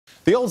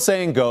The old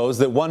saying goes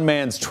that one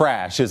man's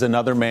trash is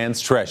another man's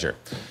treasure.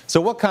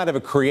 So what kind of a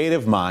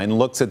creative mind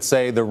looks at,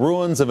 say, the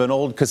ruins of an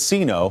old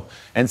casino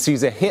and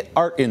sees a hit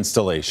art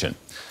installation?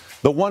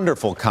 The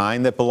wonderful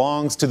kind that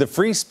belongs to the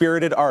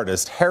free-spirited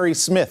artist Harry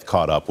Smith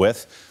caught up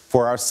with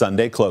for our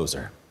Sunday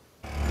closer.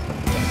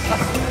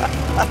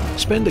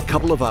 Spend a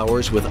couple of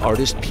hours with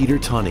artist Peter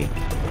Tunney,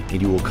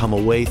 and you will come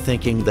away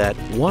thinking that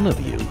one of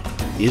you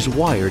is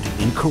wired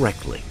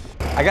incorrectly.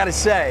 I gotta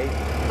say,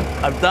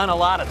 I've done a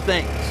lot of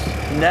things.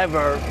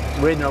 Never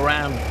ridden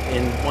around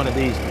in one of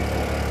these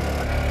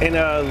before. In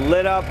a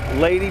lit-up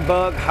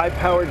ladybug,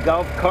 high-powered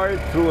golf cart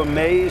through a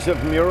maze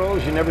of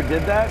murals? You never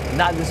did that?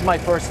 Not, this is my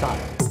first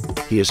time.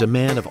 He is a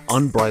man of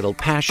unbridled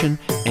passion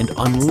and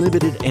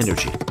unlimited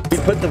energy. We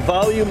put the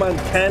volume on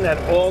 10 at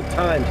all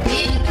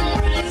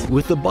times.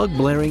 With the bug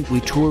blaring, we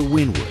tour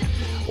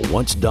Wynwood, a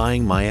once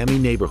dying Miami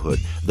neighborhood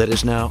that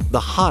is now the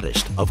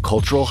hottest of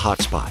cultural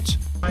hotspots,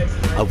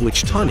 of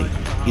which Tunney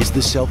is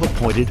the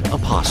self-appointed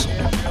apostle.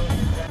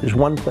 There's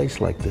one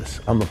place like this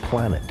on the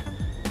planet.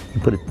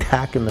 You put a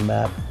tack in the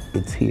map,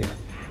 it's here.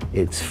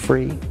 It's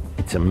free,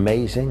 it's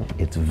amazing,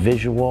 it's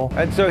visual.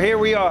 And so here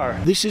we are.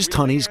 This is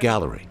Tunney's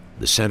gallery.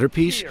 The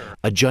centerpiece,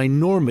 a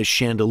ginormous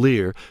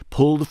chandelier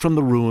pulled from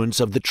the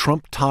ruins of the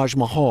Trump Taj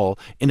Mahal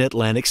in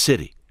Atlantic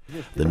City.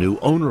 The new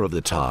owner of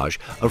the Taj,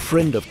 a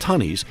friend of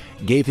Tunney's,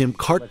 gave him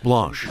carte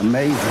blanche.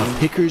 Amazing.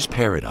 Picker's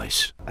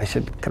paradise. I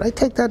said, can I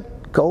take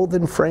that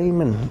golden frame,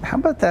 and how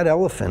about that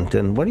elephant,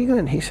 and what are you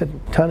going to, he said,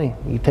 Tunney,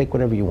 you take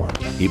whatever you want.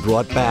 He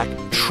brought back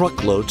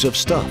truckloads of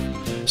stuff,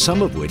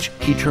 some of which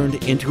he turned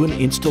into an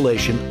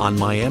installation on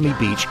Miami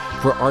Beach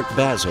for Art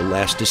Basel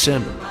last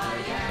December,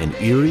 an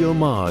eerie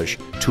homage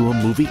to a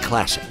movie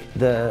classic.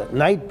 The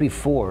night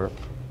before,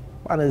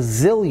 on a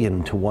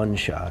zillion to one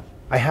shot,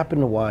 I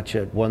happened to watch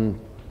at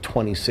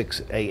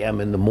 1:26 a.m.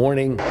 in the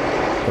morning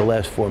the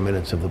last 4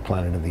 minutes of The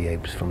Planet of the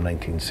Apes from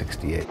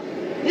 1968.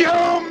 You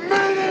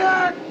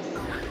maniac!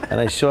 And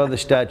I saw the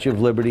Statue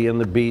of Liberty on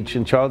the beach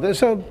in Charleston,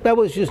 so that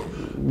was just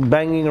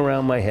banging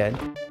around my head.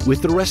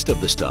 With the rest of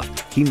the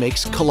stuff, he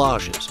makes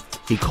collages.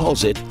 He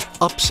calls it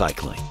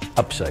upcycling.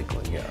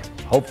 Upcycling, yeah,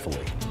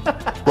 hopefully.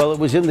 Well, it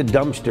was in the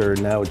dumpster,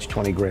 and now it's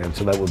 20 grand,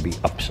 so that would be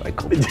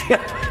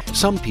upcycled.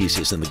 Some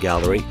pieces in the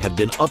gallery have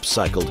been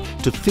upcycled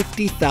to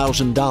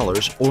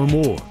 $50,000 or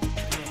more.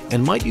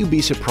 And might you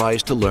be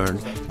surprised to learn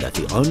that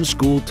the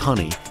unschooled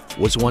Tunney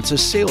was once a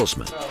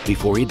salesman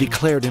before he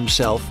declared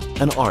himself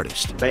an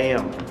artist.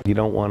 Bam! You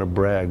don't want to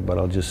brag, but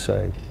I'll just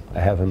say, I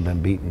haven't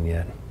been beaten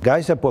yet.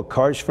 Guys that bought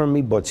cars from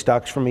me, bought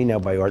stocks from me, now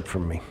buy art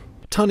from me.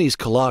 Tunney's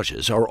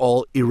collages are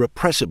all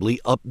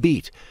irrepressibly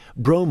upbeat,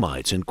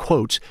 bromides and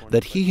quotes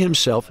that he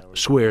himself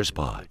swears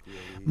by.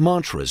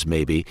 Mantras,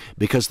 maybe,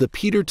 because the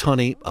Peter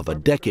Tunney of a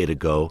decade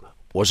ago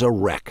was a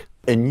wreck.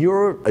 In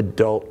your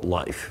adult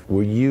life,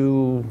 were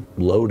you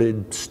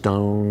loaded,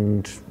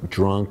 stoned,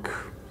 drunk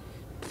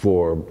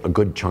for a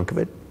good chunk of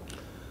it?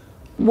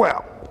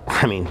 Well,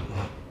 I mean,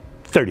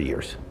 30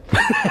 years.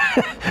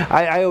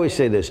 I always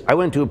say this. I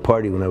went to a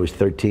party when I was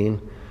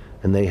 13,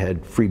 and they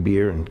had free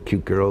beer and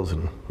cute girls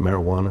and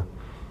marijuana,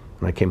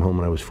 and I came home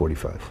when I was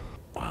 45.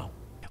 Wow.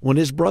 When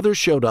his brother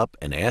showed up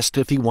and asked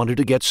if he wanted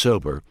to get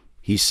sober,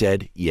 he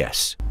said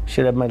yes.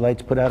 Should have my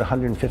lights put out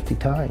 150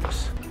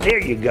 times.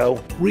 There you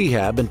go.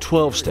 Rehab and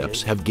 12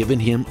 steps have given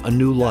him a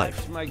new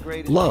life.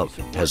 Love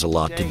has a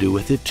lot to do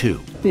with it,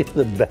 too. You're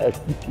the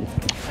best.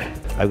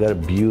 I've got a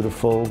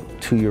beautiful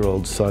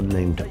 2-year-old son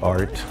named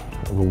Art.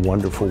 I have a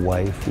wonderful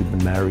wife. We've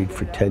been married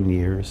for 10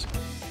 years.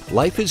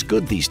 Life is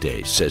good these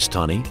days, says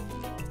Tunney,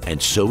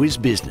 and so is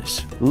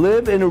business.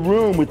 Live in a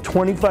room with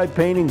 25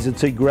 paintings that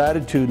say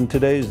gratitude and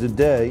today is the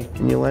day,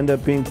 and you'll end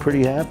up being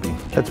pretty happy.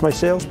 That's my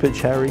sales pitch,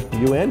 Harry.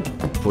 You in?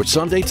 For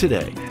Sunday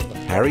Today,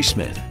 Harry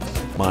Smith,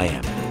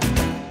 Miami.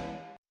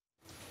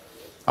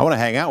 I want to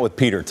hang out with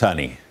Peter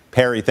Tunney.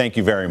 Harry, thank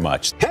you very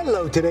much.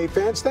 Hello, Today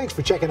fans. Thanks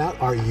for checking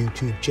out our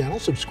YouTube channel.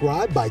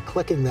 Subscribe by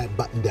clicking that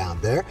button down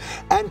there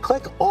and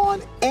click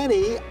on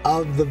any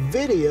of the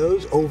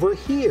videos over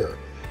here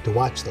to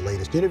watch the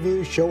latest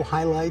interviews, show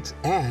highlights,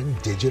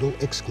 and digital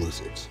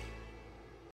exclusives.